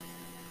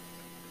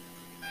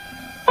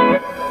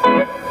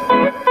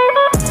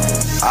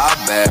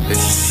bad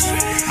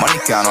bitch. Money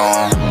count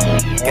on.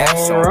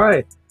 All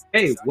right.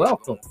 Hey,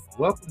 welcome.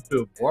 Welcome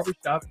to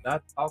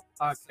Barbershop.Talk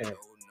podcast.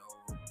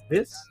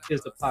 This is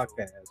the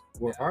podcast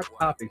where our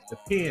topics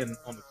depend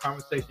on the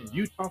conversation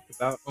you talked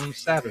about on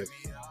Saturday.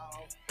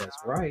 That's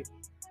right.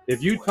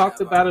 If you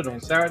talked about it on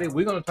Saturday,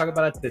 we're going to talk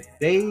about it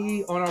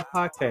today on our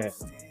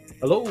podcast.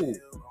 Hello,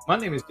 my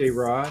name is J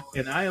Rod,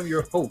 and I am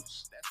your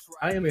host.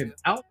 I am in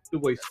Out the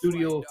Way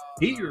Studio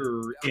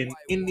here in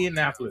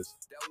Indianapolis,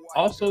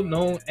 also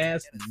known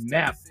as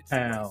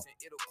Naptown.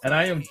 And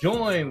I am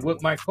joined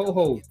with my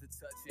co-host,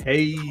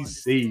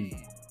 KC.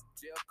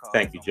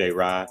 Thank you, J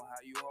Rod.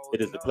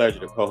 It is a pleasure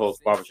to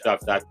co-host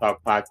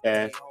Barbershop.Talk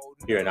podcast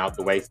here in Out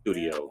the Way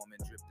Studio.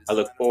 I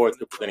look forward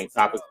to presenting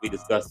topics we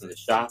discuss in the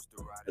shop,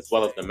 as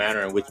well as the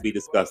manner in which we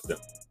discuss them.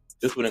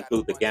 This would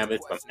include the gamut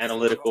from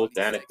analytical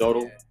to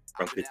anecdotal,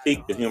 from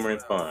critique to humor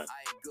and fun,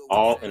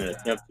 all in an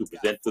attempt to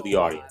present to the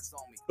audience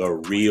the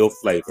real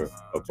flavor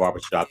of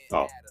barbershop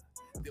talk.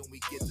 Then we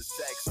get the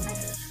sex.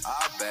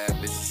 Bad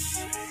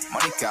bitch.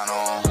 Money count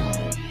on.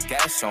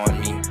 Cash on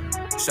me.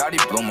 Shawty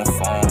blow my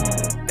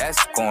phone.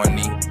 That's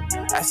corny.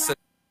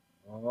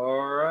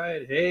 All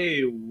right.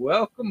 Hey,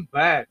 welcome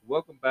back.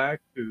 Welcome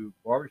back to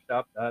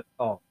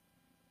Barbershop.Talk.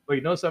 Well,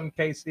 you know something,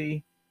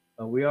 KC?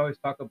 We always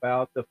talk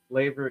about the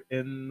flavor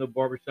in the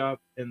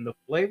barbershop, and the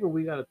flavor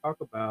we got to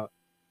talk about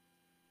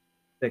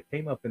that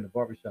came up in the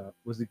barbershop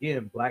was,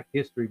 again, Black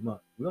History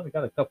Month. We only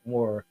got a couple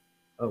more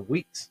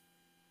weeks.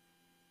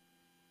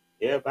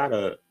 Yeah,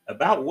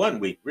 about 1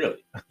 week,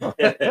 really.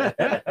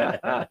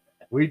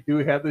 We do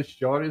have the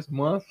shortest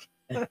month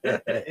in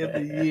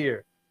the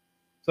year.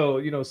 So,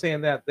 you know,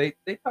 saying that, they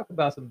talk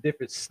about some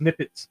different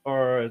snippets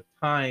or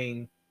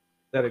time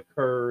that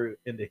occurred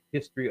in the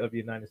history of the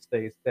United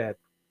States that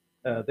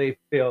they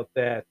felt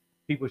that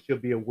people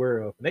should be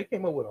aware of. And they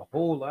came up with a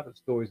whole lot of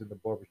stories in the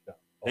barbershop.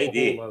 They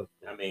did.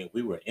 I mean,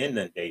 we were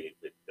inundated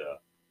with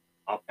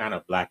all kind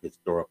of Black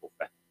historical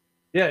facts.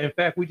 Yeah, in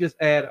fact, we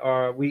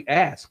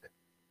ask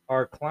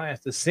our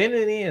clients to send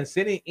in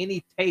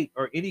any tape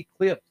or any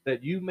clips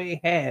that you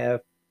may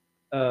have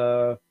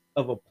of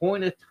a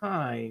point of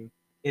time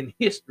in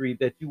history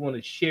that you want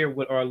to share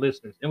with our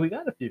listeners. And we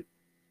got a few.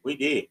 We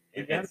did.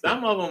 And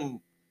some of them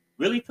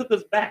really took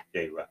us back,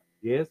 J-Rod.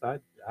 Yes, I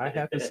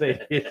have to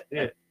say it.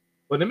 Yeah.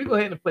 But let me go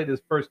ahead and play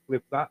this first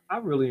clip. I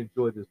really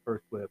enjoyed this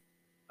first clip.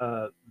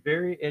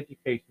 Very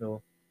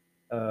educational.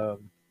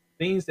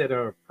 Things that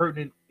are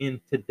pertinent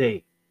in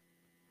today.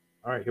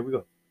 All right, here we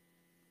go.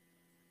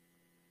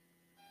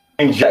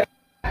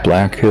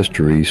 Black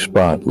History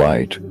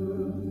Spotlight.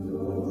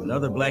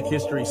 Another Black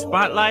History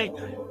Spotlight.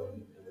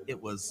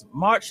 It was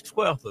March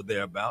 12th or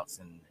thereabouts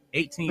in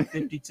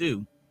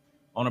 1852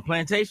 on a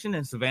plantation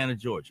in Savannah,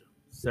 Georgia.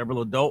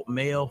 Several adult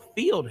male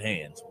field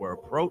hands were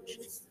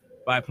approached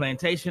by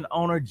plantation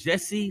owner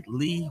Jesse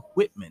Lee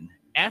Whitman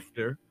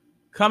after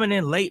coming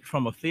in late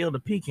from a field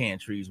of pecan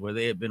trees where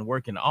they had been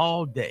working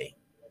all day.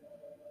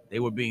 They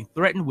were being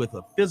threatened with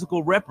a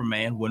physical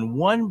reprimand when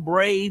one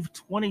brave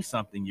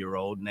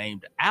 20-something-year-old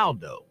named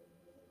Aldo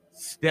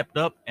stepped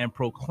up and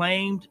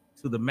proclaimed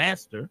to the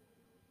master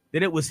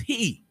that it was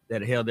he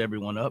that held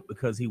everyone up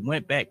because he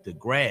went back to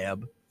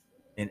grab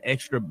an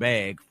extra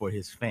bag for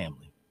his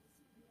family.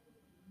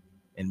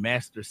 And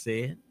master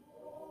said,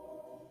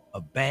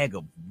 "A bag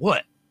of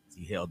what?"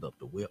 He held up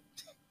the whip.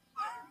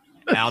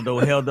 Aldo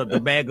held up the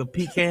bag of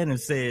pecan and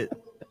said,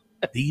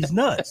 "These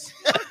nuts."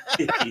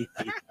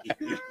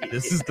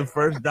 This is the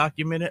first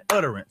documented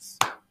utterance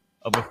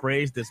of a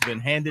phrase that's been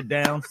handed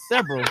down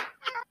several.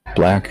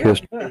 Black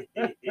History.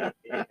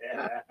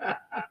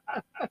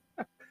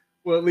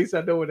 Well, at least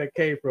I know where that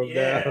came from.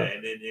 Yeah, now.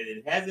 and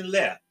it hasn't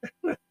left.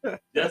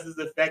 Just as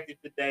effective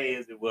today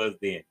as it was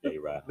then,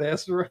 J-Rod.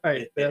 That's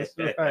right. That's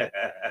right.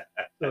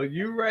 So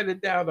you write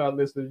it down, our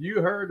listeners.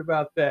 You heard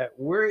about that.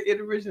 Where it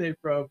originated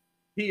from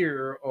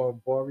here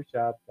on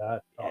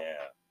Barbershop.Talk.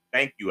 Yeah.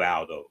 Thank you,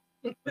 Aldo.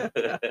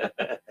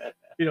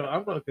 You know,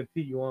 I'm going to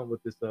continue on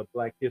with this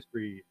Black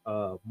History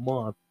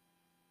Month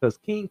because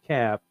King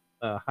Cap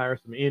hired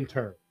some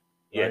interns.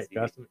 Right? Yes,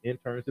 Got some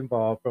interns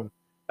involved from,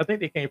 I think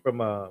they came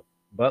from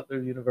Butler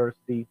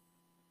University,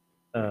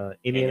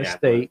 Indiana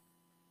State,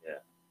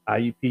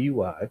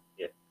 IUPUI,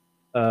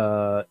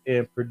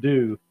 and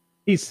Purdue.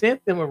 He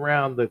sent them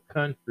around the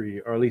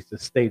country, or at least the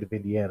state of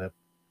Indiana,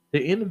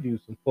 to interview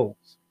some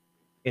folks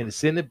and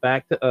send it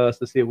back to us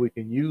to see if we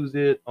can use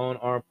it on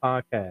our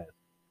podcast.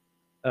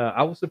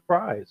 I was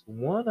surprised.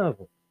 One of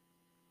them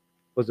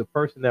was a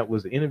person that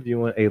was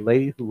interviewing a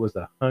lady who was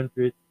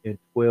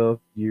 112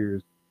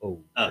 years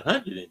old.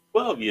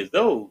 112 years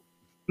old?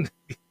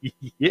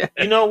 Yeah.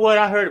 You know what?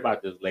 I heard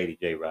about this lady,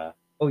 J-Rod.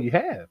 Oh, you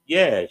have?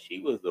 Yeah,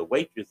 she was a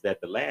waitress at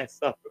the Last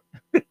Supper.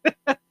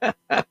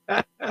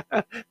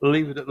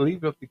 Leave it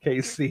up to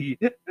KC.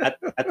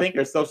 I think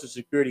her social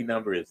security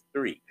number is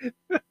 3.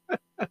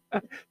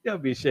 Y'all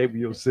be ashamed of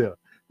yourself.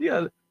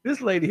 Yeah, this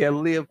lady had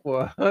lived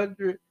for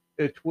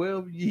in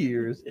 12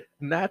 years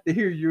not to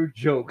hear your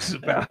jokes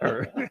about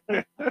her.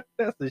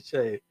 That's a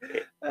shame.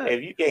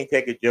 If you can't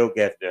take a joke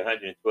after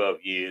 112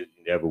 years,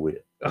 you never will.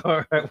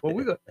 All right.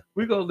 Well,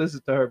 we're gonna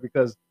listen to her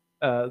because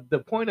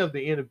the point of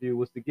the interview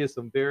was to get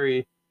some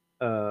very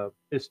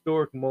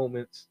historic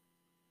moments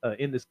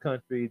in this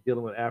country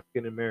dealing with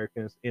African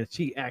Americans, and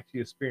she actually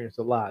experienced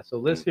a lot. So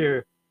let's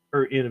hear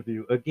her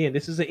interview. Again,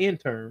 this is an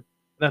intern,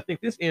 and I think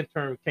this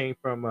intern came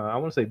from I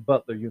want to say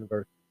Butler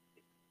University.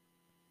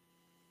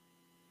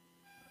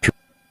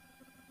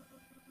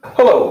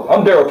 Hello,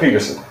 I'm Daryl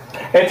Peterson,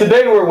 and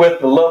today we're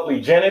with the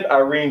lovely Janet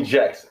Irene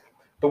Jackson,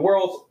 the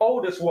world's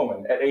oldest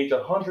woman at age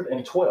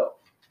 112.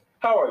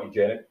 How are you,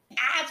 Janet?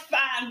 I'm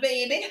fine,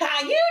 baby.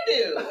 How you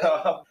do?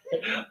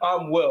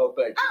 I'm well,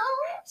 thank you. Oh.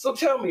 So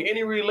tell me,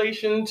 any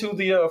relation to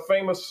the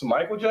famous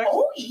Michael Jackson?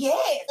 Oh,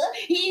 yes.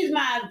 He's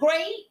my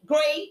great.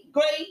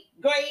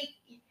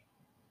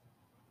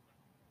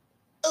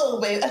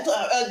 Oh, baby,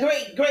 a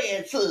great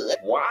grandson.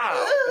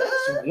 Wow,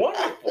 that's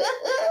wonderful.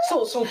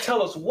 So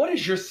tell us, what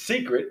is your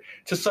secret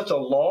to such a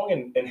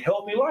long and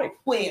healthy life?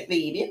 Well,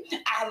 baby,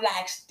 I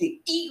likes to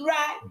eat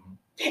right,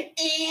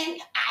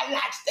 and I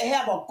likes to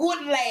have a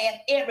good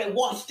laugh every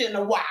once in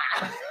a while.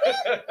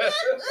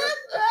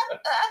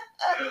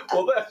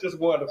 Well, that's just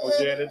wonderful,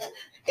 Janet.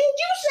 Did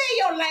you say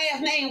your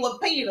last name was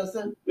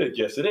Peterson?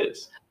 Yes, it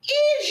is.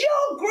 Is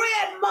your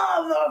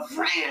grandmother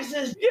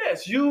Frances?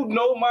 Yes, you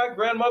know my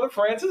grandmother,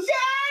 Frances.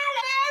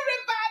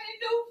 Everybody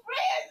knew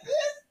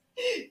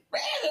Frances.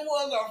 Frances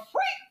was a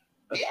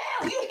freak.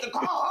 Yeah, we used to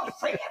call her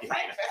Frances.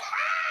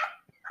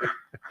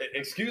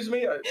 Excuse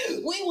me?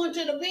 We went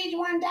to the beach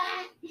one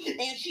time,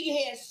 and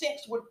she had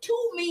sex with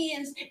 2 men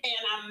and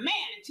a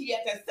manatee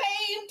at the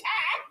same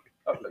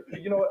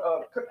time. You know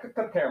what? Cut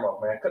the camera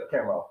off, man. Cut the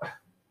camera off.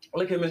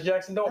 Look at Miss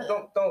Jackson. Don't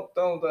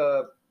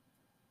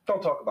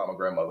talk about my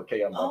grandmother,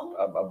 okay?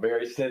 I'm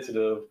very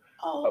sensitive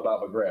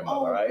about my grandmother,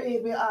 all right?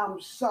 Baby, I'm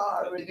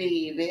sorry,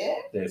 baby.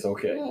 It's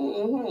okay.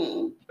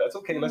 Mm-hmm. That's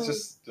okay. Let's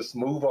just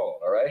move on,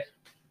 all right?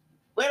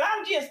 Well,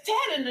 I'm just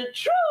telling the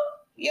truth.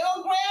 Your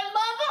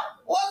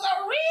grandmother was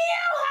a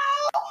real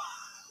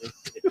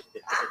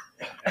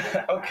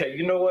hoe. Okay,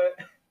 you know what?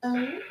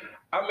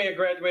 I may have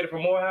graduated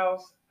from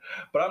Morehouse,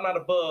 but I'm not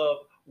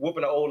above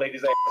whooping an old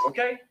lady's ass,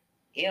 okay?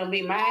 It'll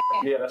be mine.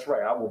 Yeah, that's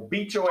right. I will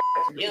beat your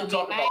ass if you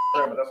talk about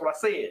grandma. That's what I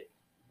said.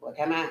 Well,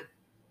 come on.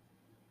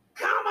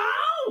 Come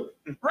on!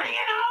 Bring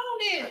it on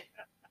then!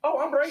 Oh,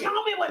 I'm bringing it.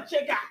 Show me what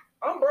you got.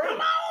 I'm bringing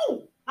Come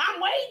on!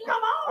 I'm waiting.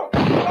 Come on!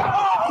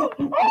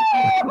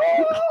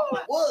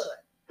 What?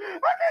 I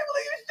can't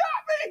believe you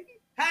shot me!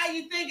 How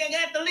you think I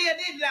got to live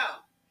this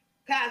long?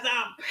 Cause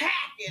I'm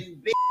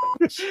packing,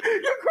 bitch.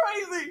 You're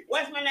crazy!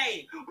 What's my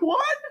name?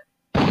 What?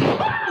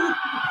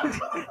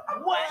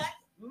 What's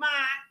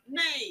my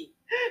name?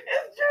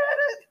 It's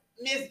Janet!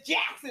 Miss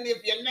Jackson,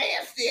 if you're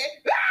nasty.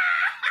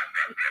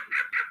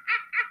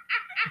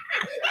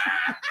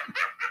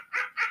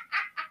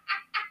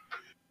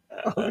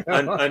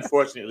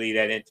 Unfortunately,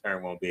 that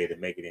intern won't be able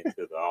to make it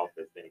into the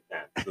office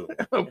anytime soon.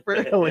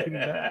 Apparently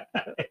not.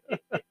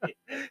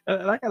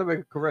 And I gotta make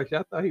a correction.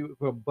 I thought he was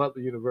from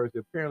Butler University.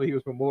 Apparently, he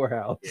was from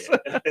Morehouse.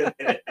 Yeah.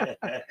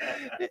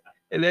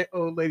 And that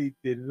old lady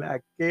did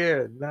not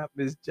care, not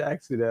Miss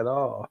Jackson at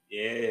all.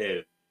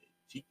 Yeah,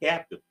 she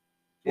capped him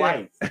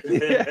twice.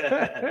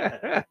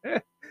 Yeah.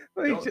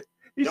 Well,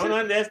 Don't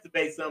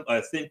underestimate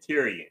a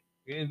centurion.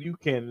 And you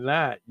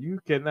cannot.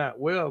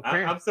 Well,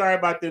 I'm sorry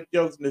about them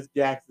jokes, Miss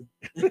Jackson.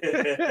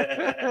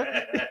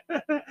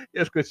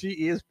 Yes, because she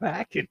is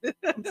packing.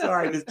 I'm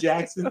sorry, Miss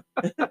Jackson.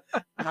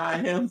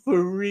 I am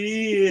for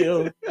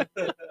real.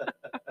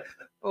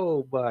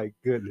 Oh my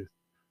goodness!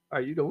 All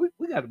right,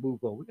 we got to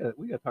move on.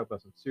 We got to talk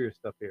about some serious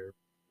stuff here.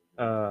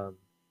 I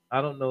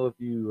don't know if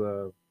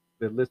you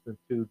been listening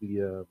to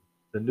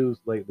the news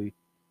lately,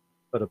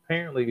 but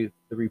apparently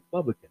the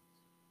Republicans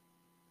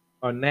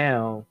are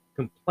now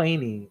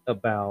complaining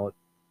about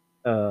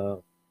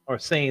or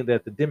saying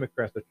that the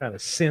Democrats are trying to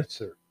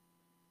censor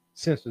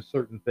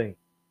certain things.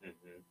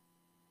 Mm-hmm.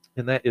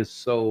 And that is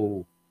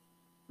so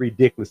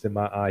ridiculous in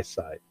my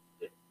eyesight.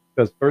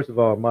 Because first of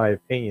all, in my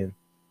opinion,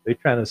 they're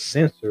trying to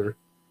censor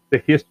the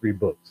history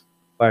books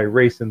by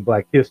erasing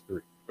Black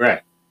history.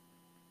 Right.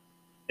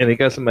 And they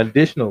got some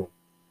additional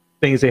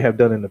things they have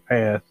done in the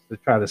past to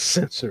try to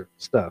censor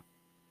stuff.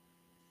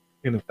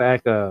 And in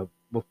fact,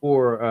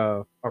 before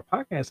our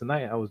podcast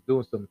tonight, I was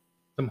doing some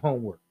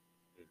homework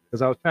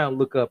because I was trying to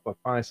look up or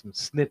find some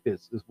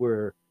snippets is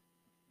where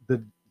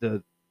the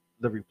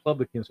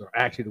Republicans are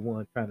actually the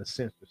ones trying to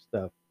censor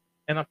stuff,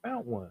 and I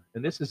found one.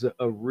 And this is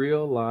a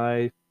real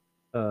live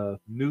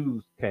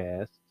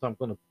newscast, so I'm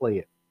going to play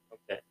it.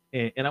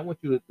 Okay. And I want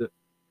you to,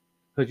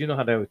 because you know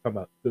how they always talk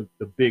about the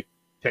big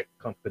tech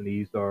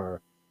companies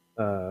or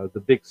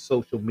the big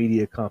social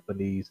media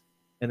companies,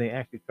 and they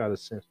actually try to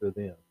censor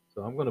them.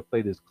 So I'm going to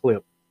play this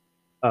clip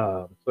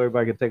so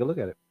everybody can take a look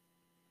at it.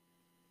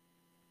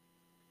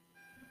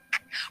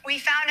 We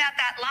found out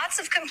that lots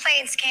of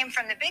complaints came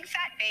from the big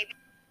fat baby.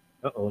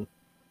 Uh-oh.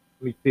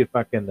 Let me see if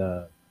I can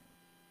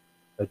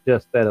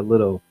adjust that a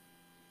little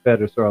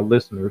better so our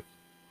listeners,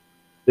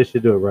 they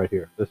should do it right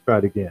here. Let's try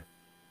it again.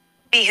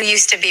 Who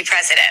used to be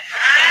president.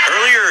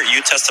 Earlier,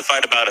 you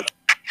testified about it.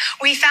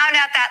 We found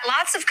out that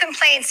lots of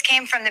complaints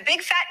came from the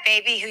big fat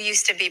baby who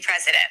used to be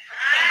president.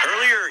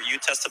 Earlier, you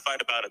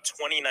testified about a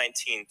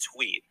 2019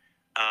 tweet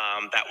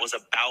that was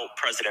about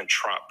President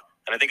Trump.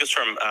 And I think it's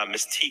from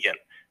Ms. Teigen.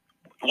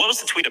 What was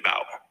the tweet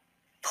about?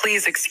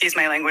 Please excuse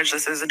my language.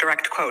 This is a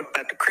direct quote,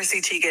 but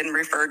Chrissy Teigen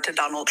referred to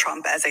Donald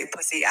Trump as a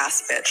pussy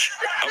ass bitch.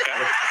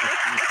 Okay.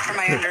 From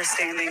my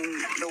understanding,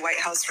 the White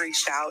House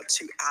reached out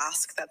to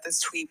ask that this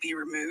tweet be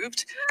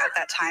removed. At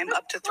that time,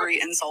 up to 3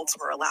 insults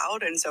were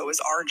allowed, and so it was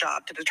our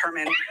job to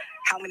determine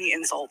how many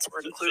insults were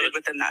included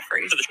within that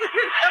phrase.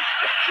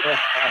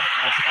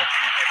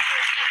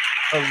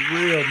 A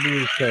real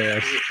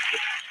newscast.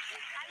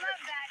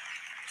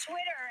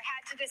 Twitter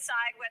had to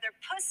decide whether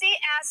pussy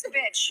ass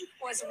bitch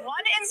was 1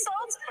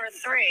 insult or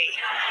 3.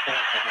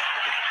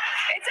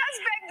 It does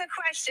beg the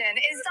question,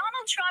 is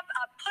Donald Trump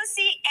a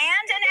pussy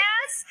and an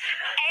ass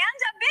and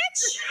a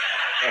bitch?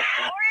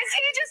 Or is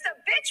he just a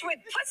bitch with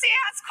pussy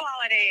ass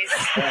qualities?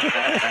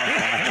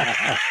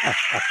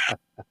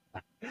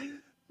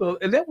 So,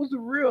 and that was a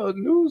real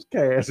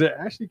newscast that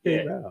actually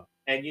came out.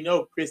 And you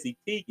know, Chrissy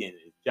Teigen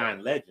is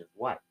John Legend's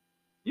wife.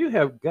 You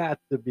have got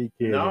to be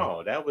kidding.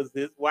 No, that was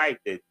his wife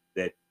that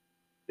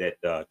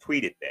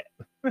tweeted that.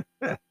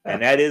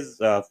 And that is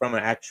from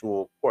an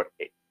actual court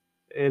case.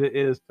 It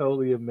is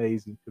totally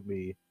amazing to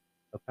me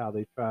of how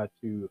they try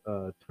to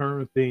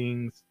turn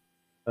things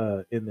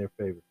in their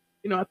favor.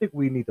 You know, I think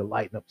we need to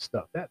lighten up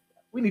stuff.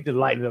 We need to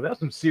lighten up. That's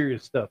some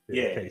serious stuff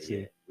there,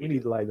 Casey. We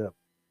need to lighten up.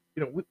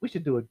 You know, we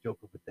should do a joke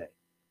of the day.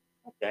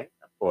 Okay,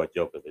 for a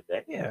joke of the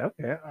day. Yeah,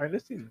 okay. All right,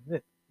 let's see.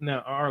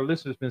 Now, our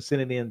listeners been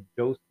sending in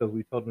jokes because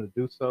we told them to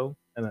do so.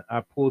 And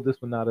I pulled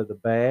this one out of the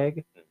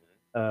bag.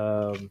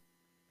 I'll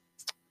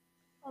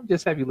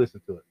just have you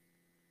listen to it.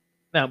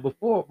 Now,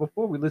 before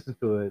we listen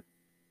to it,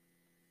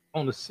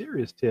 on a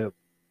serious tip,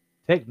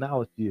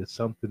 technology is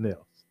something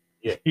else.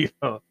 Yeah. You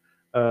know,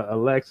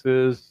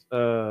 Alexa's,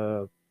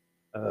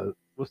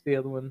 what's the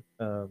other one?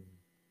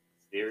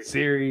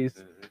 Series.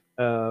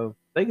 Mm-hmm.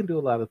 They can do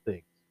a lot of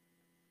things.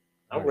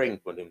 I'm waiting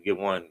for them to get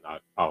one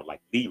called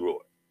like Leroy.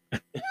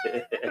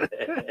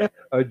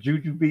 A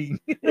Juju beating.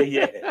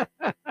 Yeah.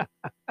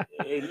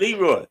 Hey,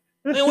 Leroy.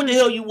 Man, what the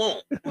hell you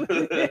want?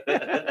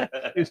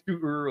 It's too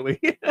early.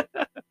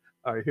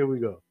 All right, here we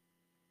go.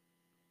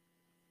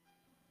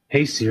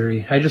 Hey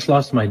Siri, I just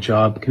lost my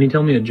job. Can you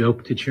tell me a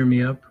joke to cheer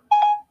me up?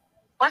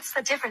 What's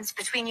the difference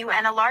between you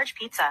and a large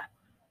pizza?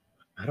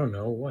 I don't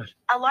know, what?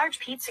 A large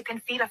pizza can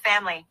feed a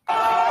family.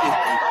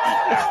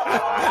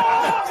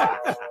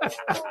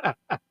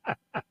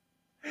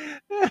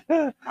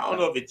 I don't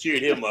know if it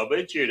cheered him up, but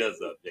it cheered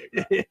us up,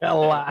 Jay. A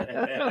lot.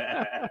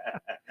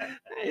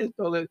 You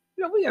know,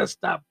 we gotta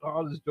stop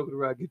all this joking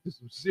around, get to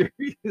some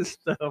serious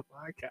stuff.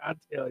 I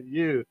tell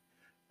you.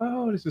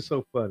 Oh, this is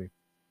so funny.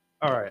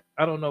 All right.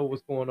 I don't know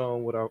what's going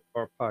on with our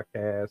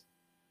podcast,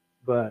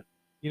 but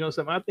you know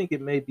something, I think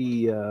it may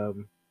be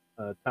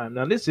time.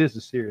 Now, this is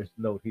a serious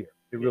note here.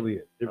 It really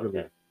is. It really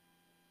is.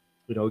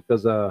 You know,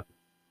 because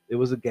it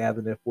was a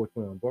gathering at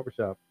 421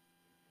 Barbershop,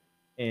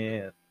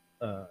 and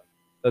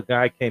a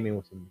guy came in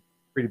with some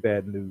pretty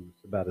bad news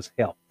about his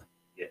health.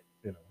 Yeah.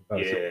 You know,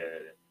 about his health.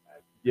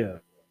 Yeah.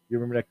 You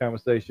remember that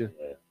conversation?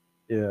 Yeah.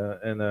 Yeah,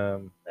 and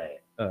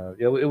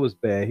it was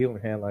bad. He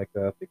only had like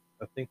I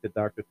think the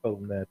doctor told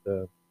him that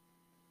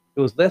it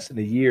was less than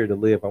a year to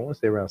live. I want to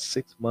say around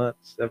 6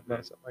 months, 7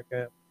 months, something like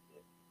that.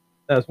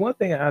 Now, it's one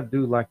thing I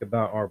do like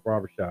about our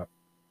barbershop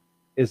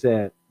is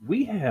that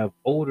we have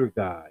older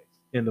guys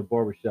in the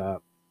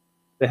barbershop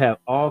that have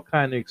all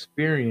kind of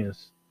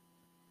experience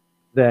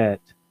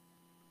that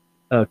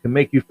can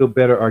make you feel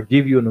better or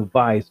give you an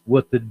advice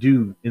what to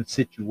do in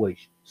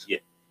situations. Yeah.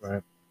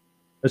 Right.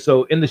 And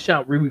so in the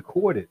shop, we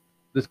recorded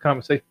this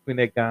conversation between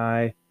that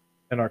guy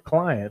and our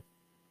client.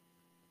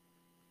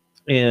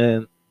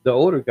 And the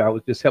older guy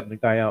was just helping the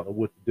guy out on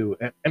what to do.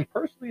 And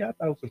personally, I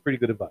thought it was some pretty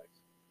good advice.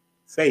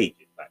 Sage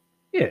advice.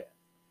 Yeah.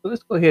 So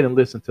let's go ahead and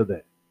listen to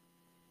that.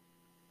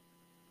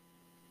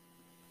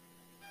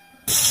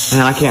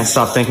 Man, I can't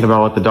stop thinking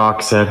about what the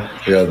doc said.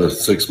 Yeah, the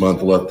 6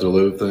 month left to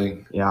live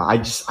thing. Yeah, I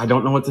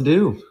don't know what to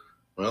do.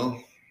 Well,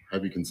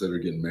 have you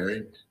considered getting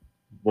married?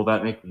 Will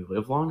that make me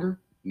live longer?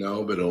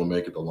 No, but it'll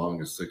make it the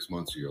longest 6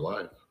 months of your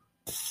life.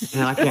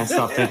 Man, I can't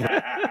stop thinking.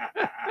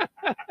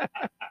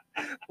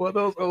 Well,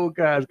 those old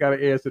guys got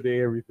to answer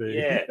to everything.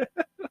 Yeah.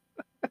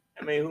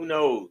 I mean, who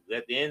knows?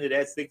 At the end of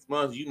that 6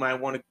 months, you might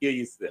want to kill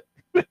yourself.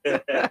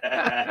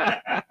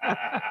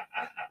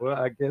 Well,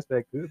 I guess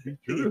that could be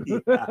true.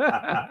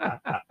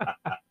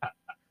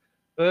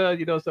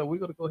 You know, so we're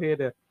going to go ahead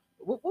and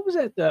what was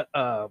that?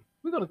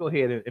 We're going to go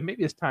ahead and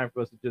maybe it's time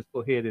for us to just go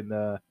ahead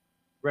and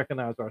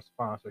recognize our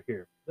sponsor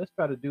here. Let's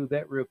try to do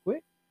that real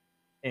quick.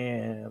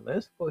 And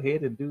let's go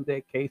ahead and do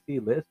that,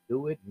 Casey. Let's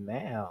do it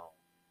now.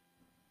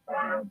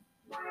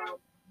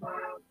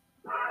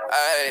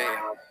 Hey,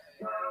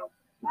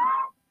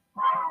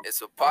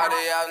 it's a party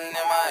out in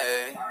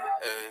MIA.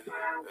 Hey.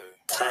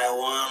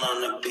 Taiwan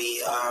on the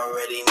beat, I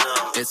already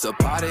know. It's a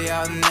party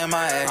out in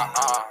MIA.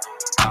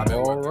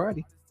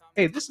 Alrighty.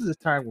 Hey, this is a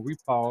time where we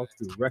pause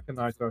to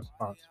recognize our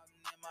sponsor.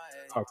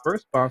 Our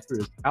first sponsor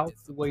is Out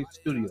the Way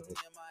Studios,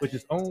 which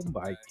is owned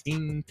by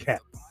King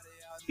Cap.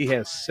 He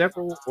has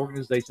several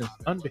organizations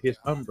under his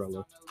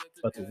umbrella,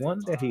 but the one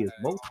that he is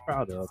most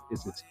proud of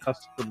is his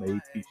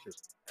custom-made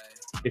t-shirts.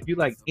 If you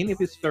like any of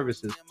his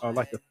services or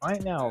like to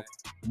find out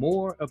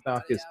more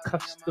about his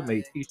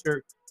custom-made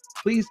t-shirt,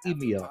 please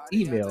email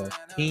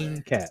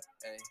KingCap,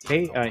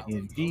 King,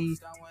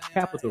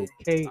 capital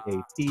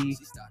KAP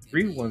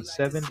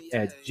 317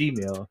 at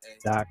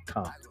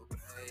gmail.com.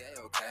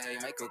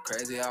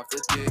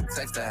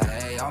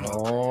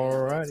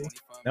 Alrighty.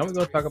 Now we're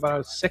going to talk about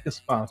our second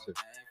sponsor,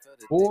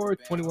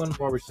 421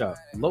 Barbershop,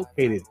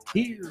 located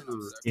here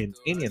in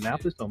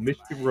Indianapolis on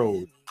Michigan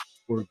Road,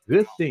 where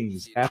good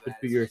things happen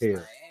to your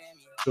hair.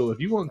 So if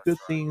you want good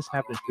things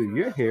happen to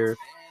your hair,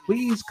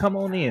 please come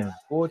on in,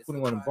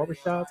 421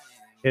 Barbershop,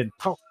 and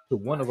talk to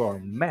one of our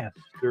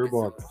master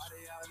barbers.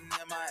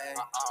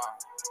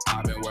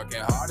 I've been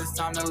working hard, it's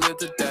time to live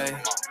today.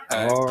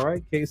 All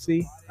right,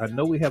 Casey, I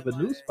know we have a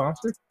new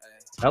sponsor.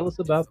 Tell us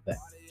about that.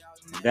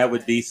 That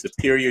would be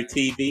Superior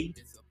TV.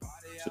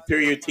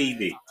 Superior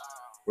TV,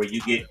 where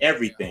you get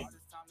everything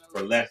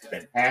for less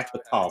than half the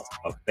cost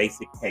of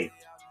basic cable.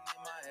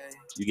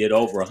 You get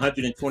over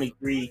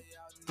 123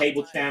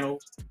 cable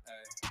channels,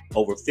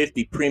 over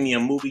 50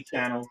 premium movie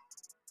channels,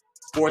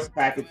 sports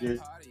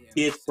packages,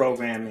 kids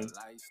programming,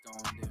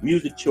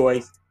 music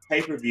choice,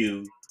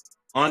 pay-per-view,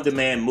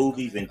 on-demand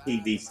movies and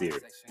TV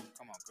series.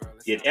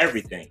 Get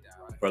everything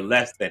for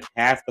less than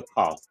half the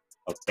cost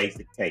of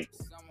basic cable.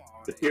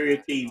 Superior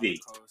TV.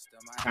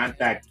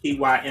 Contact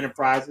TY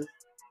Enterprises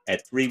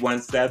at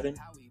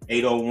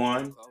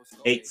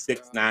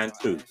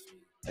 317-801-8692.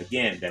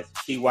 Again, that's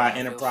TY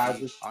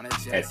Enterprises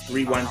at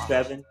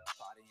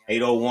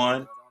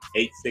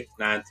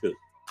 317-801-8692.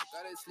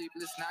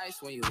 Sleepless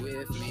nights when you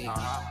with me.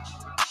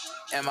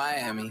 In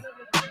Miami.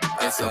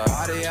 It's a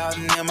party out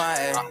in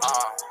MIA.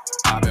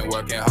 I've been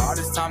working hard,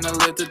 it's time to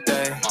live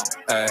today.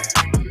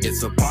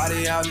 It's a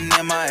party out in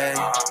MIA.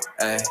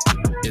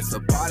 It's a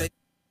party.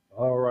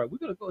 All right, we're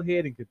going to go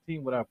ahead and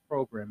continue with our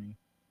programming.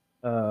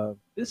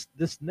 This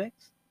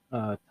next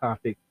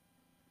topic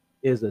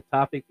is a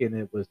topic, and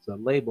it was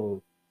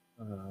labeled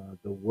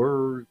the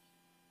word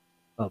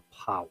of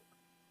power.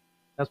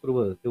 That's what it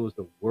was. It was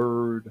the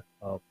word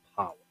of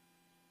power.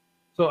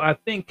 So I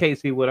think,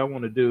 Casey, what I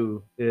want to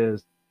do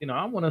is,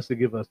 I want us to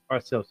give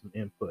ourselves some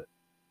input.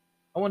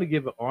 I want to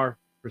give our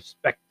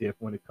perspective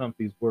when it comes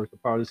to these words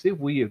of power to see if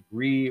we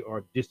agree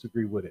or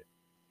disagree with it.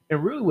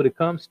 And really what it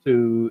comes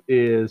to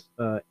is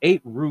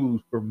 8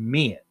 rules for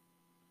men.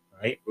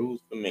 Right? 8 rules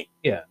for men.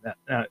 Yeah.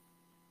 Now,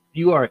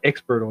 you are an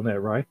expert on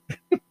that, right?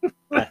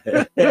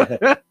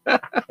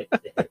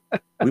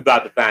 We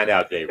about to find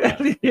out, Jay.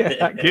 Right? Yeah,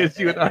 I guess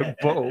you and I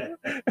both.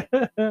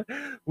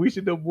 We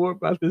should know more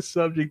about this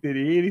subject than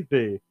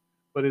anything.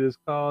 But it is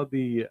called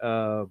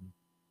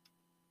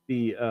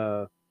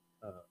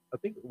I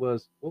think it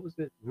was, what was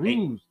it?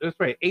 Rules. That's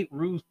right. 8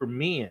 rules for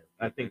men.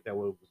 I think that's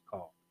what it was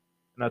called.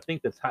 And I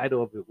think the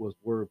title of it was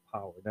Word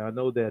Power. Now, I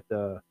know that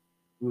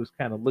we was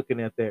kind of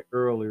looking at that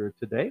earlier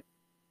today.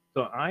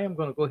 So I am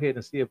going to go ahead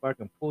and see if I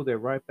can pull that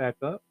right back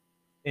up.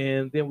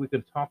 And then we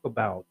can talk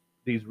about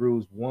these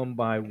rules one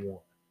by one.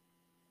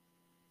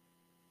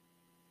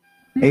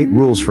 8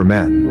 rules for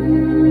men.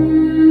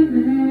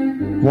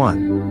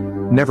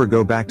 1. Never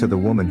go back to the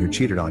woman who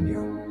cheated on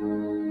you.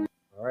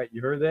 All right,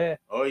 you heard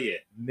that? Oh, yeah.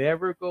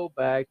 Never go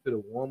back to the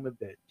woman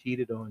that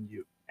cheated on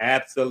you.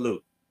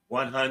 Absolute.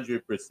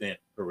 100%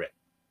 correct.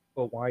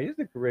 Well, why is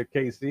it correct,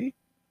 KC?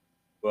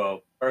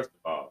 Well, first of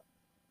all,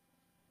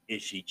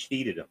 if she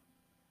cheated him,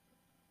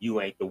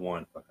 you ain't the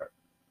one for her.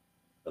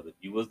 Because if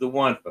you was the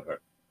one for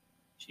her,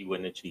 she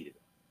wouldn't have cheated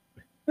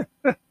him.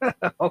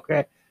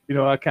 Okay.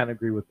 I kind of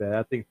agree with that.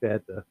 I think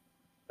that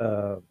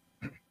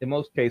in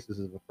most cases,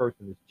 if a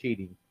person is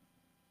cheating,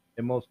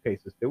 in most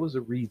cases, there was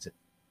a reason.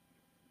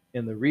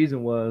 And the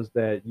reason was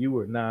that you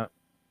were not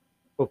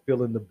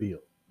fulfilling the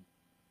bill.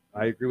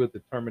 I agree with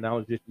the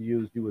terminology that you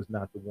used. You was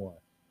not the one.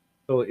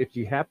 So if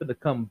she happened to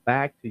come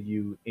back to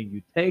you and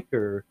you take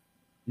her,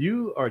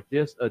 you are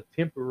just a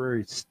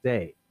temporary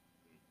stay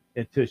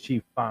until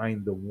she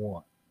find the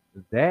one.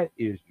 That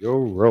is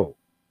your role.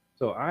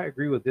 So I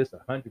agree with this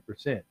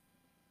 100%.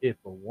 If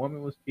a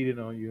woman was cheating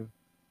on you,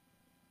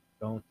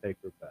 don't take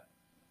her back.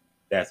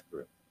 That's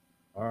correct.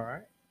 All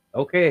right.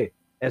 Okay.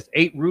 That's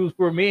 8 rules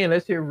for men.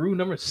 Let's hear rule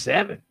number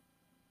 7.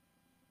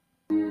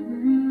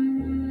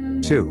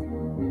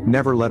 2.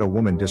 Never let a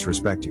woman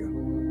disrespect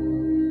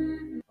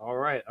you. All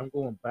right. I'm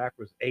going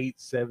backwards. 8,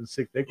 7,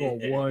 6. They're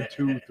going 1,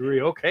 2,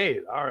 3.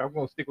 Okay. All right. I'm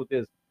going to stick with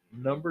this.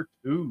 Number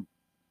 2.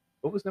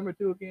 What was number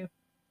 2 again?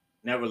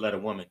 Never let a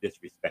woman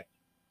disrespect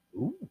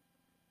you. Ooh.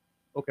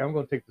 Okay. I'm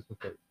going to take this one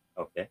first.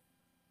 Okay.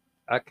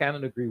 I kind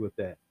of agree with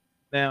that.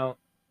 Now,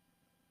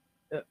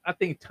 I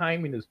think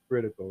timing is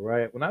critical,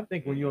 right? When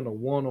you're in a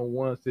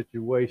one-on-one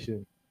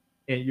situation,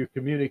 and you're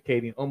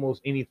communicating,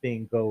 almost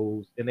anything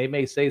goes. And they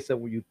may say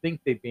something where you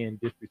think they're being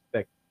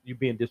disrespected. You're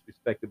being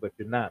disrespected, but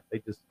you're not. They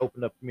just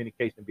open up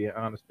communication, being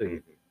honest to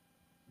you.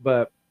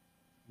 But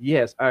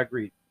yes, I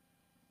agree.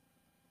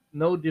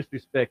 No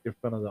disrespect in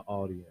front of the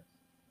audience.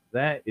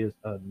 That is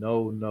a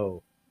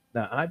no.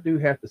 Now, I do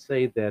have to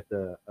say that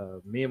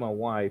me and my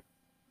wife,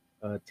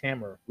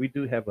 Tamara, we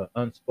do have an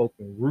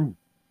unspoken rule,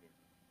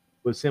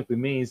 which simply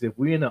means if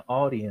we're in the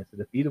audience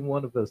and if either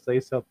one of us say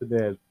something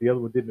that the other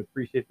one didn't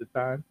appreciate at the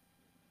time,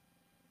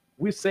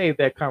 we save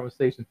that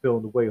conversation till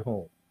on the way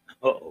home.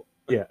 Uh-oh.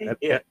 Yeah,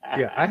 yeah.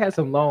 I had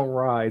some long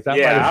rides.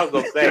 I was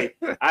gonna say.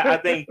 I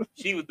think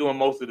she was doing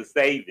most of the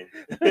saving.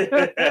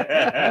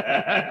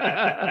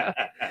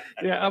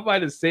 Yeah, I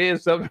might have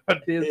said something or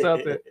did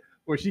something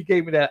where she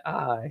gave me that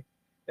eye,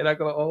 and I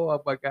go,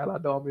 "Oh my God, I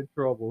know I'm in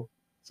trouble."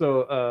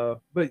 So,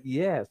 but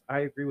yes,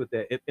 I agree with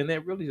that, and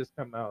that really just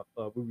come out.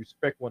 We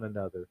respect one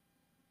another,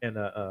 and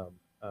that's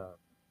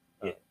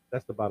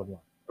the bottom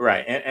line.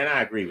 Right, and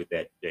I agree with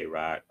that, J.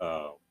 Rod.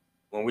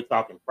 When we're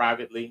talking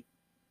privately,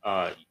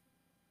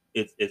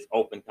 it's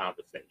open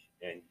conversation,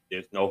 and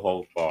there's no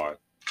holds barred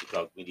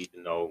because we need to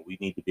know. We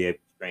need to be able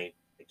to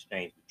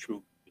exchange the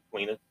truth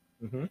between us.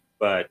 Mm-hmm.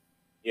 But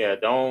yeah,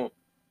 don't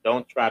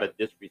try to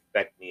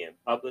disrespect me in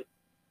public,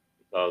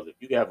 because if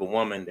you have a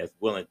woman that's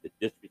willing to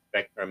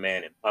disrespect her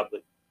man in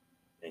public,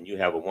 then you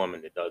have a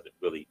woman that doesn't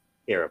really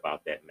care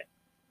about that man.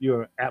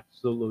 You're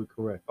absolutely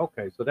correct.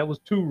 Okay, so that was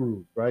 2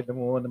 rules, right?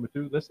 Number 1, number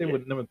 2. Let's see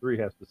what number 3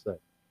 has to say.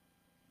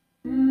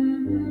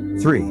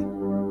 3.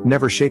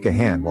 Never shake a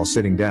hand while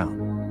sitting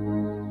down.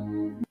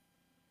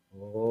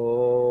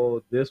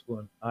 Oh, this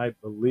one, I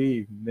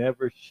believe,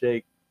 never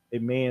shake a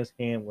man's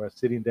hand while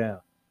sitting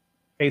down.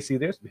 Hey, see,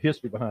 there's some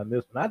history behind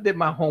this one. I did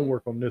my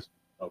homework on this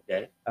one.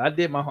 Okay. I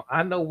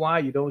know why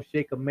you don't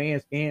shake a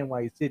man's hand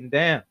while you're sitting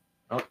down.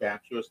 Okay, I'm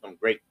sure some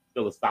great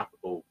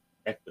philosophical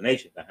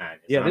explanation behind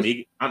it. Yeah, So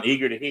I'm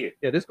eager to hear.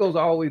 Yeah, this goes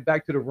all the way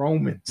back to the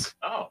Romans.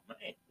 Oh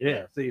man.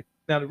 Yeah. See,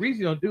 now the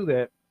reason you don't do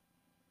that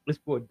is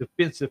for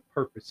defensive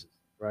purposes,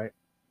 right?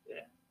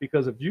 Yeah.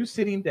 Because if you're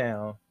sitting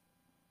down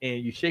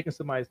and you're shaking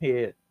somebody's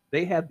head,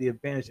 they have the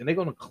advantage, and they're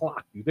going to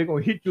clock you. They're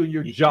going to hit you in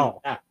your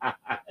jaw, and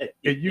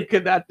you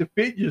cannot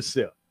defend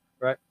yourself,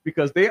 right?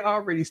 Because they're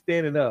already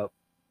standing up.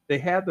 They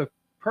have the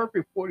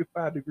perfect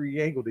 45-degree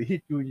angle to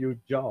hit you in your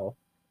jaw.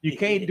 You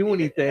can't do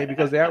anything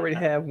because they already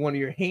have one of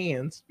your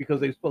hands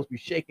because they're supposed to be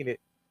shaking it.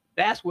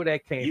 That's where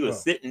that came from. You were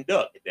sitting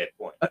duck at that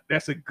point.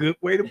 That's a good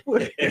way to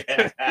put it.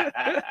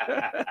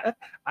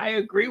 I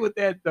agree with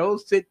that. Don't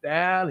sit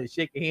down and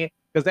shake a hand,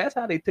 because that's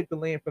how they took the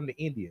land from the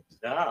Indians.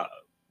 No.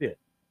 Yeah,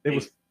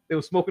 they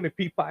were smoking a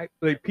peace pipe,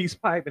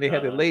 and they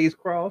had their legs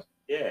crossed.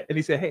 Yeah. And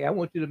he said, "Hey, I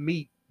want you to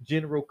meet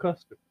General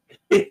Custer."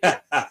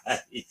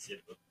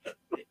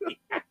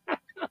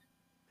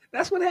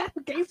 That's what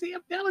happened, Casey.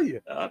 I'm telling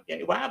you.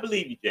 Okay, well, I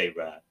believe you, J.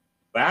 Rod,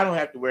 but I don't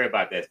have to worry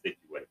about that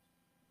situation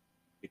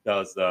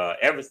because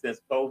ever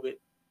since COVID,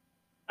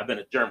 I've been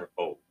a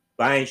germaphobe.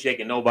 But I ain't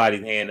shaking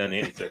nobody's hand under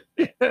any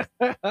circumstance.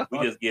 We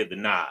just give the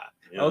nod.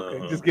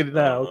 Okay, just get it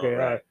nod. Okay, all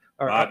right.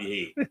 Bob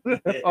your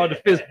head. Or the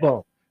fist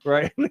bump,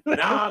 right? No,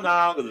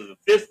 because there's a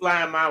fist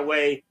flying my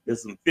way,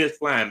 there's some fist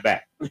flying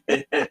back.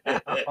 Okay,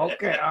 all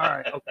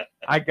right. Okay,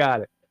 I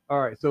got it. All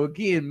right. So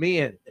again,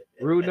 men,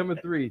 rule number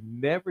 3: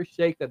 never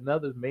shake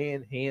another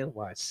man's hand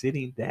while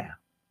sitting down.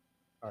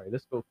 All right,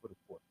 let's go for the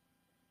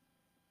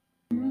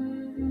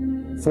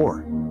 4th.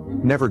 4.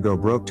 Never go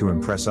broke to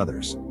impress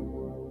others.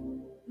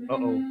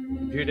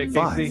 You hear that,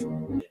 5. Casey?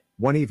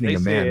 One evening, a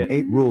man,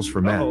 8 rules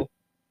for men.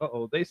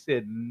 They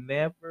said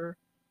never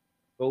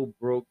go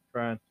broke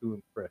trying to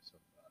impress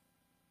somebody.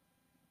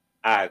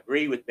 I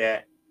agree with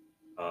that.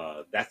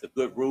 That's a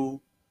good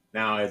rule.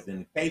 Now, as in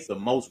the case of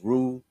most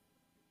rules,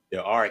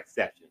 there are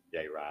exceptions,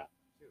 J. Rod.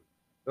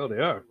 Oh, they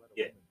are?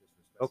 Yeah.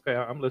 Okay,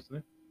 I'm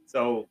listening.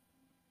 So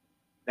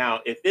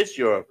now, if it's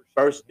your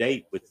first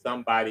date with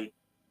somebody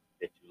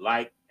that you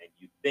like and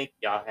you think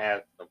y'all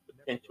have some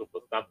potential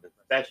for something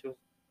special,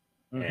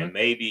 and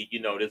maybe,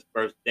 this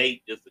first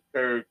date just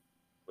occurred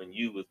when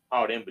you was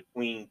caught in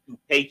between 2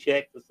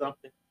 paychecks or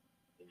something,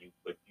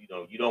 but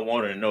you don't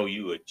want her to know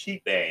you a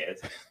cheap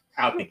ass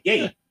out the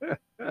gate,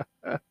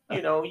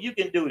 you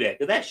can do that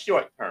because that's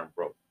short-term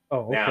broke.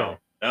 Oh, okay.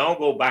 Now don't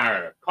go buy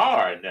her a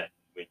car or nothing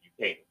when you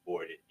can't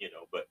afford it,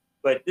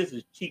 but this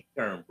is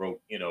cheap-term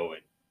broke, and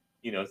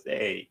say,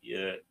 hey,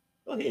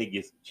 go ahead and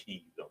get some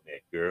cheese on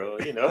that, girl,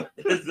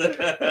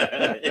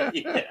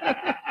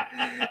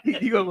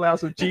 You gonna allow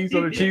some cheese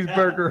on a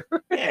cheeseburger?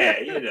 Yeah,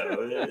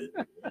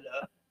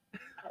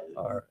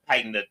 All right.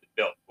 Tighten up the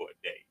belt for a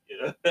day,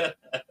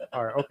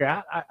 All right, okay,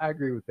 I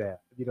agree with that.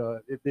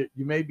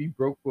 You may be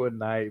broke for a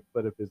night,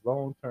 but if it's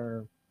long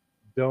term,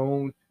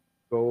 don't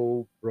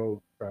go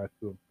broke trying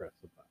to impress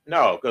somebody.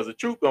 No, because the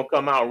truth gonna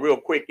come out real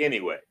quick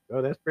anyway.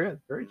 Oh, that's very,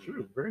 very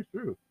true. Very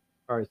true.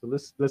 All right, so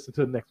let's listen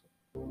to the next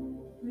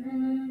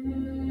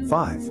one.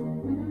 5.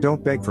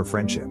 Don't beg for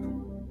friendship.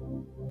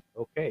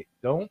 Okay,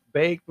 don't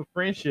beg for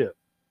friendship.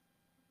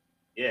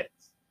 Yes.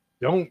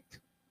 Don't.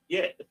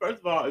 Yeah, first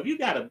of all, if you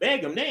gotta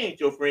beg them, they ain't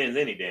your friends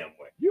any damn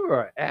way. You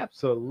are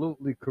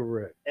absolutely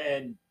correct.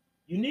 And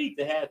you need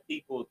to have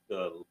people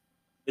to,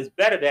 it's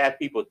better to have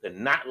people to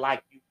not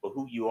like you for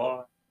who you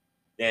are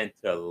than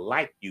to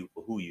like you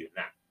for who you're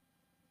not.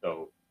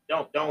 So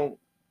don't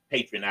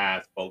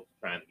patronize folks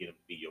trying to get them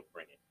to be your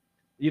friend.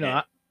 You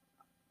know,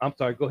 I'm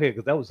sorry, go ahead,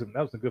 because that was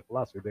a good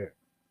philosophy there.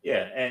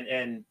 Yeah,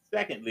 and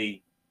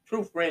secondly,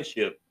 true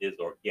friendship is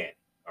organic,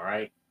 all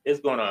right? It's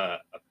going to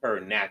occur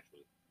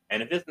naturally.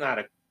 And if it's not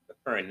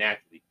occurring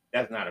naturally,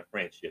 that's not a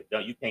friendship.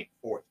 You can't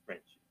force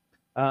friendship.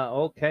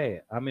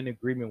 Okay, I'm in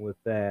agreement with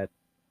that.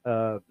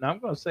 Now I'm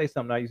going to say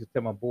something I used to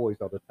tell my boys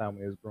all the time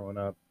when I was growing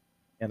up,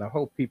 and I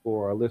hope people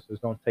or our listeners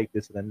don't take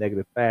this in a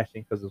negative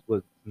fashion because it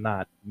was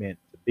not meant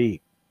to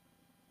be.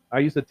 I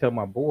used to tell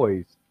my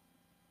boys,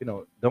 you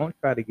know, don't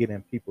try to get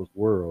in people's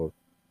world.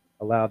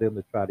 Allow them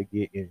to try to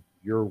get in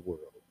your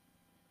world.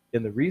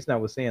 And the reason I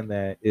was saying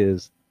that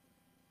is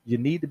you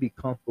need to be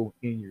comfortable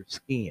in your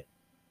skin.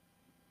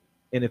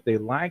 And if they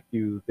like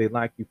you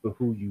for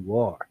who you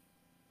are,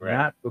 right,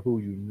 not for who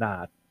you're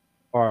not,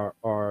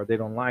 or they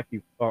don't like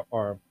you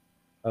or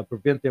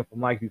prevent them from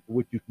liking you for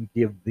what you can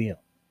give them.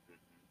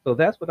 So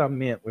that's what I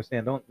meant. We're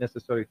saying don't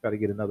necessarily try to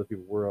get in other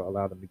people's world,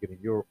 allow them to get in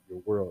your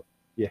world.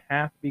 You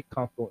have to be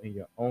comfortable in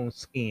your own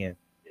skin.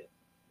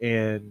 Yeah.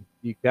 And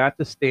you got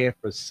to stand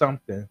for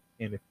something.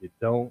 And if you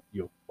don't,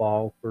 you'll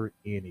fall for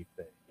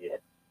anything. Yeah.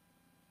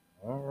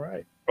 All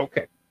right.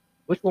 Okay.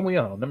 Which one we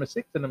on? Number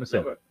 6 or number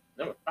 7?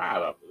 Number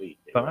 5, I believe.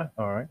 5?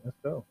 All right. Let's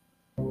go.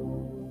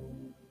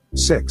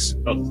 6.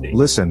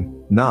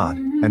 Listen, nod,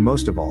 and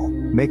most of all,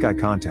 make eye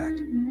contact.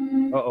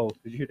 Uh-oh.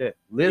 Did you hear that?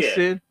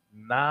 Listen,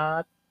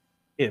 nod,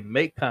 and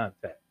make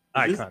contact.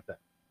 Eye contact.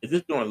 Is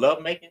this doing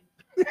love making?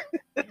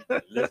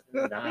 Listen,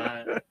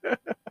 nod.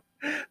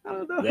 I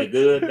don't know. Is that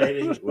good,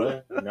 baby?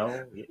 What?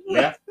 No.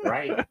 Left,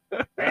 right,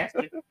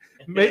 faster.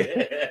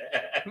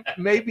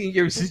 Maybe in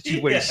your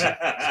situation.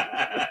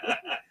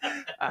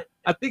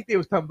 I think they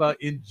was talking about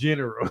in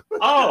general.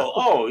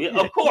 Oh, yeah,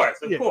 of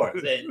course. And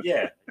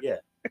yeah.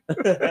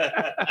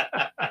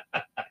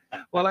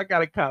 Well, I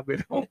got a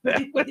comment on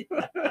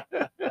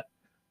that.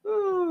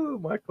 Oh,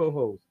 my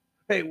co-host.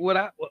 Hey,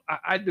 what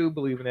I do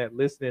believe in that.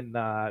 Listen,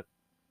 nod,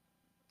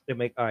 and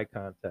make eye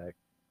contact.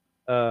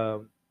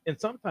 And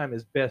sometimes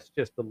it's best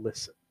just to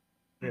listen.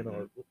 You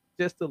know,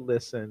 just to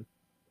listen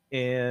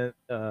and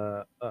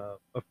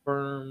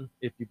affirm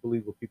if you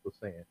believe what people are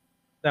saying.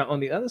 Now,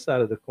 on the other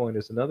side of the coin,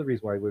 there's another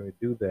reason why women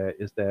do that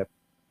is that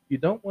you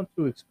don't want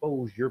to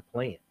expose your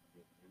plan.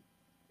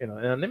 You know,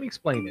 and let me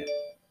explain that.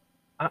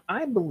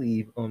 I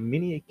believe on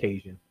many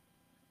occasions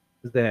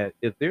that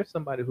if there's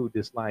somebody who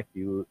dislikes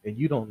you and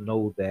you don't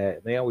know that,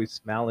 and they always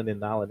smiling and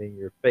nodding in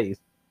your face,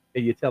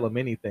 and you tell them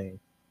anything,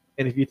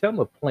 and if you tell them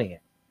a plan,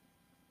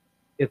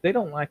 if they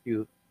don't like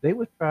you, they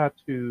would try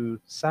to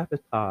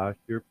sabotage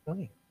your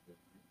plan.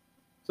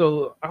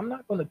 So I'm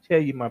not going to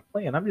tell you my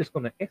plan. I'm just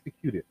going to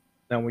execute it.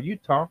 Now, when you're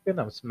talking,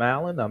 I'm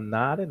smiling, I'm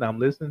nodding, I'm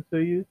listening to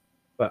you,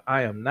 but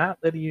I am not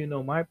letting you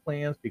know my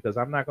plans because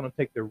I'm not going to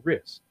take the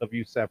risk of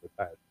you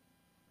sabotaging.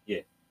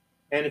 Yeah.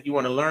 And if you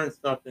want to learn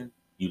something,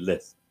 you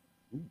listen.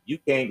 You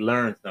can't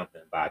learn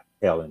something by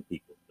telling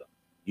people stuff.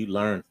 You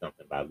learn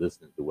something by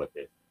listening to what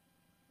they're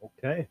saying.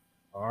 Okay.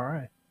 All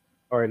right.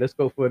 Let's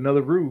go for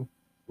another rule.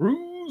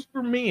 Rules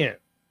for men.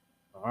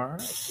 All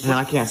right. No,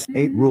 I can't.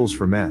 8 rules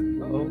for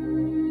men. Uh-oh.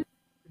 You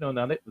know,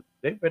 now they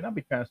better not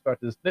be trying to start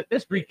this.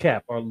 Let's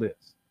recap our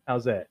list.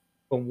 How's that?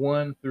 From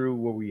 1 through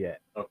where we at.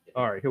 Okay.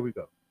 All right, here we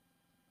go.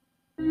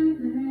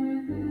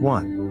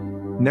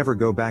 1. Never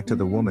go back to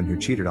the woman who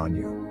cheated on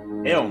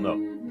you. Hell no.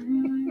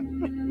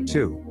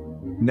 2.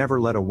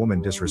 Never let a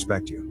woman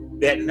disrespect you.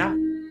 Bet not.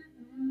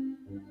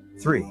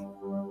 3.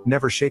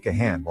 Never shake a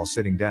hand while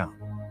sitting down.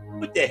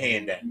 Put that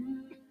hand down.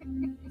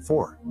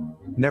 4.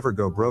 Never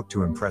go broke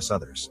to impress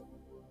others.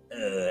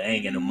 I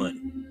ain't got no money.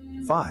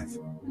 5.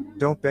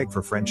 Don't beg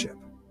for friendship.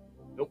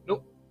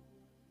 Nope.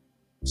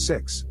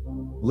 6.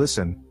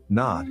 Listen,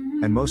 nod,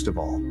 and most of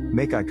all,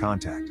 make eye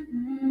contact.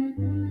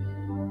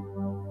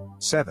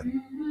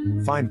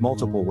 7. Find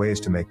multiple ways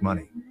to make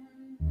money.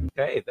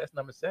 Okay, that's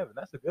number 7.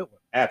 That's a good one.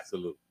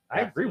 Absolutely.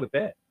 I agree with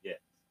that. Yeah.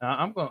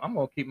 I'm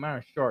gonna keep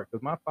mine short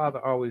because my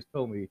father always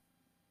told me,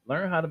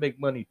 learn how to make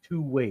money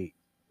 2 ways: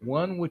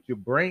 one with your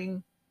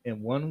brain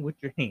and one with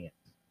your hands.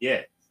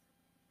 Yes.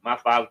 My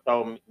father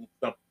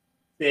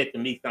said to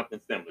me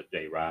something similar,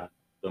 J. Rod.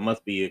 So it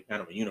must be a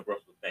kind of a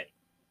universal thing.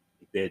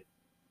 He said,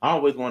 I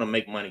always want to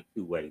make money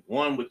 2 ways.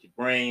 One with your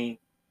brain,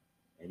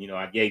 and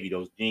I gave you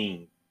those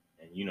genes,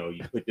 and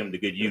you put them to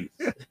good use.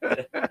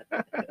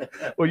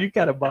 Well, you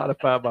kind of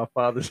modified my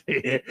father's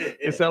head.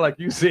 It sounded like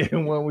you said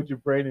one with your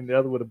brain and the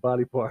other with a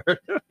body part.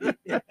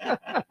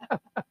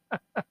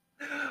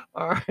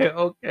 All right,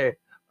 okay.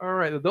 All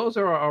right, those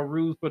are our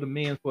rules for the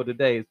men for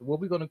today. So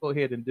what we're going to go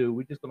ahead and do,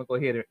 we're just going to go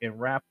ahead and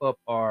wrap up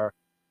our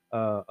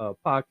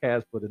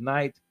podcast for the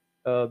night.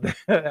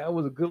 That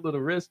was a good little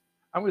risk.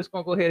 I'm just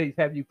going to go ahead and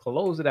have you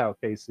close it out,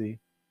 KC.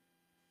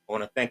 I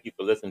want to thank you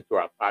for listening to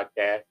our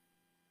podcast.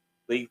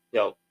 Please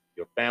tell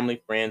your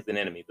family, friends, and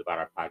enemies about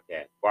our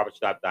podcast,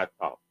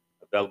 barbershop.talk,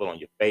 available on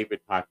your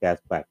favorite podcast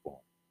platform.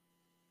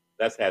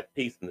 Let's have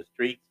peace in the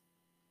streets.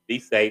 Be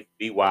safe,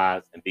 be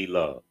wise, and be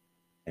loved.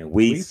 And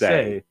we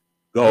say,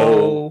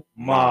 go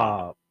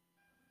mob.